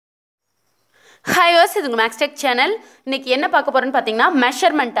Hi guys, இது உங்க Maths Tech channel. இன்னைக்கு என்ன பார்க்க போறோம்னு பாத்தீங்கன்னா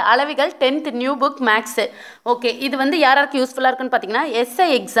measurement அளவிகள் 10th new book maths. Okay, இது வந்து யாராருக்கு யூஸ்ஃபுல்லா இருக்குன்னு பாத்தீங்கன்னா SI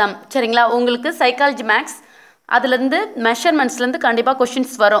exam. சரிங்களா? உங்களுக்கு psychology maths அதுல இருந்து measurementsல இருந்து கண்டிப்பா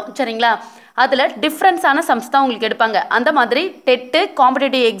क्वेश्चंस வரும். சரிங்களா? அதுல டிஃபரன்ஸ் ஆன சம்ஸ் தான் உங்களுக்கு எடுப்பாங்க. அந்த மாதிரி TET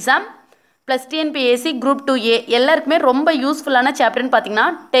competitive exam plus TNPSC-Group-MATHS TECH எல்லாருக்குமே ரொம்ப யூஸ்ஃபுல்லான சாப்டர்னு பாத்தீங்கன்னா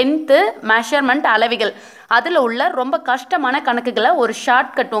 10th measurement அளவிகள். அதுல உள்ள ரொம்ப கஷ்டமான கணக்குகளை ஒரு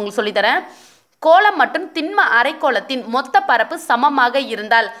ஷார்ட்கட் உங்களுக்கு சொல்லி தரேன். கோளம் மற்றும் திண்ம அரைக்கோளத்தின் மொத்த பரப்பு சமமாக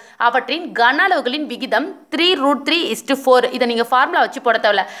இருந்தால் அவற்றின் கன அளவுகளின் விகிதம் 3√3:4. இதை நீங்கள் ஃபார்முலா வச்சு போட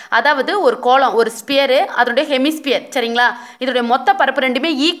தேவையில்ல. அதாவது ஒரு கோளம், ஒரு ஸ்பியரு, அதனுடைய ஹெமிஸ்பியர், சரிங்களா? இதோடைய மொத்த பரப்பு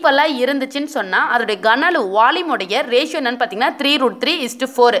ரெண்டுமே ஈக்குவலாக இருந்துச்சுன்னு சொன்னால் அதோடைய கன அளவு வால்யூமுடைய ரேஷியோ என்னன்னு பார்த்தீங்கன்னா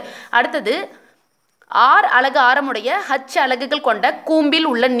 3√3:4. அடுத்தது R அலகு ஆரமுடைய H அலகுகள் கொண்ட கூம்பில்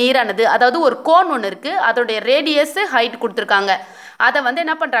உள்ள நீரானது, அதாவது ஒரு கோன் ஒன்று இருக்குது, அதோடைய ரேடியஸ் ஹைட் கொடுத்துருக்காங்க. அதை வந்து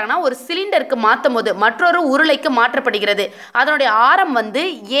என்ன பண்ணுறாங்கன்னா ஒரு சிலிண்டருக்கு மாற்றும் போது மற்றொரு உருளைக்கு மாற்றப்படுகிறது. அதனுடைய ஆரம் வந்து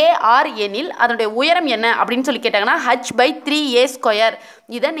AR எனில் அதனுடைய உயரம் என்ன அப்படின்னு சொல்லி கேட்டாங்கன்னா H/3a².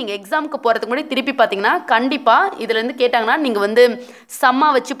 இதை நீங்கள் எக்ஸாமுக்கு போகிறதுக்கு முன்னாடி திருப்பி பார்த்தீங்கன்னா கண்டிப்பாக இதுலேருந்து கேட்டாங்கன்னா நீங்கள் வந்து சம்மா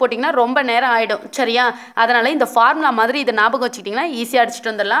வச்சு போட்டிங்கன்னா ரொம்ப நேரம் ஆகிடும். சரியா? அதனால் இந்த ஃபார்முலா மாதிரி இதை ஞாபகம் வச்சுக்கிட்டிங்கன்னா ஈஸியாக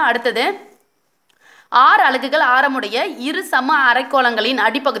அடிச்சுட்டு வந்துடலாம். அடுத்தது 6 அலகுகள் ஆரமுடைய இரு சம அரைக்கோளங்களின்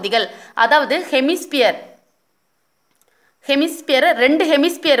அடிப்பகுதிகள், அதாவது ரெண்டு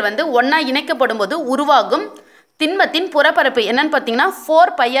ஹெமிஸ்பியர் வந்து ஒன்றா இணைக்கப்படும் போது உருவாகும் திண்மத்தின் புறப்பரப்பு என்னன்னு பார்த்தீங்கன்னா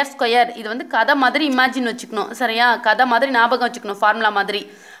 4πr². இது வந்து கதை மாதிரி இமேஜின் வச்சுக்கணும். சரியா? கதை மாதிரி ஞாபகம் வச்சுக்கணும், ஃபார்முலா மாதிரி.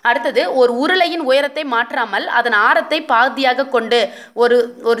 அடுத்தது ஒரு உருளையின் உயரத்தை மாற்றாமல் அதன் ஆரத்தை பாதியாக கொண்டு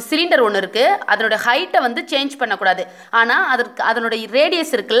ஒரு சிலிண்டர் ஒன்று இருக்குது, அதனோட ஹைட்டை வந்து சேஞ்ச் பண்ணக்கூடாது. ஆனால் அதனுடைய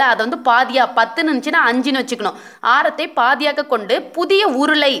ரேடியஸ் இருக்குல்ல, அதை வந்து பாதியாக 10 இருந்துச்சுன்னா 5ன்னு வச்சுக்கணும். ஆரத்தை பாதியாக கொண்டு புதிய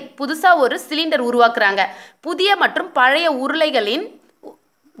உருளை, புதுசாக ஒரு சிலிண்டர் உருவாக்குறாங்க. புதிய மற்றும் பழைய உருளைகளின்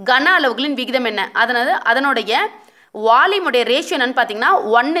கன அளவுகளின் விகிதம் என்ன? அதனுடைய வால்யூமுடைய ரேஷியோ என்னன்னு பார்த்தீங்கன்னா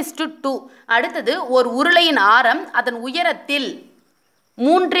 1:2. அடுத்தது ஒரு உருளையின் ஆரம் அதன் உயரத்தில்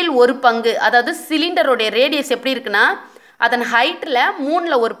 3/1, அதாவது சிலிண்டருடைய ரேடியஸ் எப்படி இருக்குன்னா அதன் ஹைட்டில்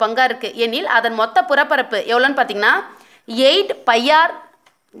 3/1 இருக்குது எனில் அதன் மொத்த புறப்பரப்பு எவ்வளோன்னு பார்த்தீங்கன்னா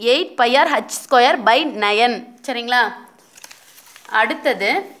 8πr/h²/9. சரிங்களா?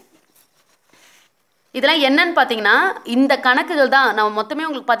 அடுத்தது இதெல்லாம் என்னன்னு பார்த்தீங்கன்னா இந்த கணக்குகள் தான் நான் மொத்தமே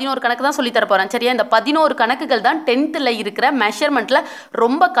உங்களுக்கு 11 கணக்கு தான் சொல்லி தர போகிறேன். சரியா? இந்த 11 கணக்குகள் தான் 10th இருக்கிற மெஷர்மெண்ட்டில்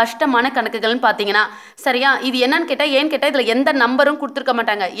ரொம்ப கஷ்டமான கணக்குகள்னு பார்த்தீங்கன்னா. சரியா? இது என்னன்னு கேட்டால் ஏன்னு கேட்டால் இதில் எந்த நம்பரும் கொடுத்துருக்க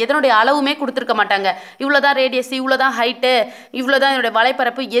மாட்டாங்க, எதனுடைய அளவுமே கொடுத்துருக்க மாட்டாங்க. இவ்வளோதான் ரேடியஸ், இவ்வளோதான் ஹைட்டு, இவ்வளோதான் என்னுடைய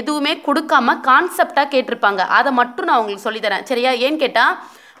வலைப்பரப்பு, எதுவுமே கொடுக்காம கான்செப்டாக கேட்டிருப்பாங்க. அதை மட்டும் நான் உங்களுக்கு சொல்லித்தரேன். சரியா? ஏன்னு கேட்டால்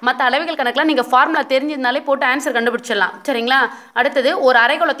மற்ற அளவுகள் கணக்கெலாம் நீங்கள் ஃபார்முலா தெரிஞ்சிருந்தாலே போட்டு ஆன்சர் கண்டுபிடிச்சிடலாம். சரிங்களா? அடுத்தது ஒரு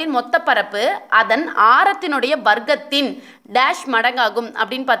அரைக்கோளத்தின் மொத்த பரப்பு அதன் ஆரத்தினுடைய வர்க்கத்தின் டேஷ் மடங்காகும்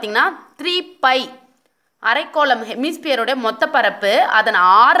அப்படின்னு பார்த்தீங்கன்னா 3π. அரைக்கோளம் ஹெமிஸ்பியருடைய மொத்த பரப்பு அதன்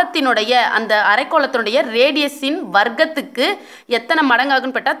ஆரத்தினுடைய அந்த அரைக்கோளத்தினுடைய ரேடியஸின் வர்க்கத்துக்கு எத்தனை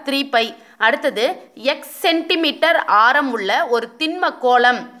மடங்காகுன்னு பார்த்தா 3π. அடுத்தது x சென்டிமீட்டர் ஆரம் உள்ள ஒரு திண்ம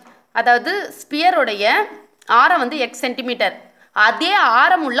கோளம், அதாவது ஸ்பியருடைய ஆரம் வந்து x சென்டிமீட்டர், அதே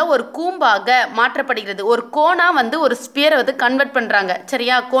ஆரம் உள்ள ஒரு கூம்பாக மாற்றப்படுகிறது. ஒரு கோனா வந்து ஒரு ஸ்பியரை வந்து கன்வெர்ட் பண்ணுறாங்க.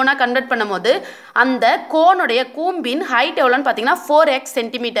 சரியா? கோனா கன்வெர்ட் பண்ணும்போது அந்த கோனுடைய கூம்பின் ஹைட் எவ்வளோன்னு பார்த்தீங்கன்னா 4x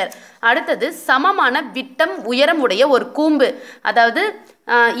சென்டிமீட்டர். அடுத்தது சமமான விட்டம் உயரம் உடைய ஒரு கூம்பு, அதாவது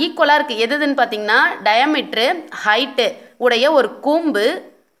ஈக்குவலாக இருக்குது எதுன்னு பார்த்தீங்கன்னா டயாமீட்ரு ஹைட்டு உடைய ஒரு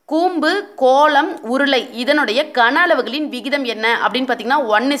கூம்பு கோளம் உருளை, இதனுடைய கன அளவுகளின் விகிதம் என்ன அப்படின்னு பார்த்தீங்கன்னா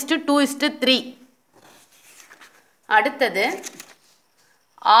 1:2:3. அடுத்தது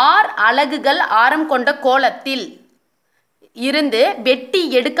 6 அலகுகள் ஆரம் கொண்ட கோளத்தில் இருந்து வெட்டி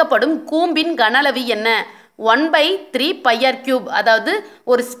எடுக்கப்படும் கூம்பின் கன அளவு என்ன? 1/3πr³. அதாவது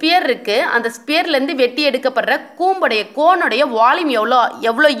ஒரு ஸ்பியர் இருக்குது, அந்த ஸ்பியர்லேருந்து வெட்டி எடுக்கப்படுற கோனுடைய வால்யூம்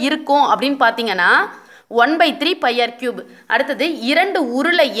எவ்வளோ இருக்கும் அப்படின்னு பார்த்தீங்கன்னா 1/3πr³. அடுத்தது 2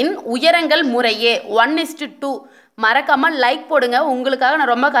 உருளையின் உயரங்கள் முறையே 1:2. மறக்காமல் லைக் போடுங்க, உங்களுக்காக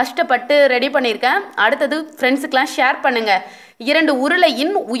நான் ரொம்ப கஷ்டப்பட்டு ரெடி பண்ணியிருக்கேன். அடுத்தது ஃப்ரெண்ட்ஸுக்கெலாம் ஷேர் பண்ணுங்கள். 2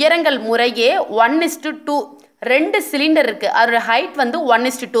 உருளையின் உயரங்கள் முறையே 1:2. 2 சிலிண்டர் இருக்குது, அதோட ஹைட் வந்து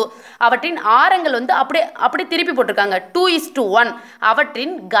 1:2. அவற்றின் ஆரங்கள் வந்து அப்படியே திருப்பி போட்டிருக்காங்க 2:1.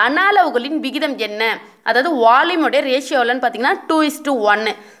 அவற்றின் கன அளவுகளின் விகிதம் என்ன? அதாவது வால்யூமுடைய ரேஷியோ எவ்வளோன்னு பார்த்தீங்கன்னா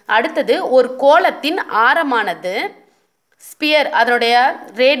 2:1. அடுத்தது ஒரு கோளத்தின் ஆரமானது ஸ்பியர், அதனுடைய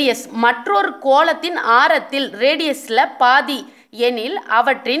ரேடியஸ் மற்றொரு கோளத்தின் ஆரத்தில் ரேடியஸில் பாதி எனில்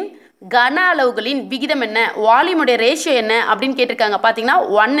அவற்றின் கன அளவுகளின் விகிதம் என்ன? வால்யூமுடைய ரேஷியோ என்ன அப்படின்னு கேட்டிருக்காங்க. பார்த்தீங்கன்னா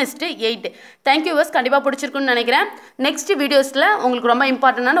 1:8. தேங்க்யூ வர்ஸ், கண்டிப்பாக பிடிச்சிருக்குன்னு நினைக்கிறேன். நெக்ஸ்ட் வீடியோஸில் உங்களுக்கு ரொம்ப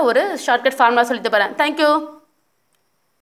இம்பார்ட்டண்டான ஒரு ஷார்ட்கட் ஃபார்முலா சொல்லிட்டு போகிறேன். தேங்க்யூ.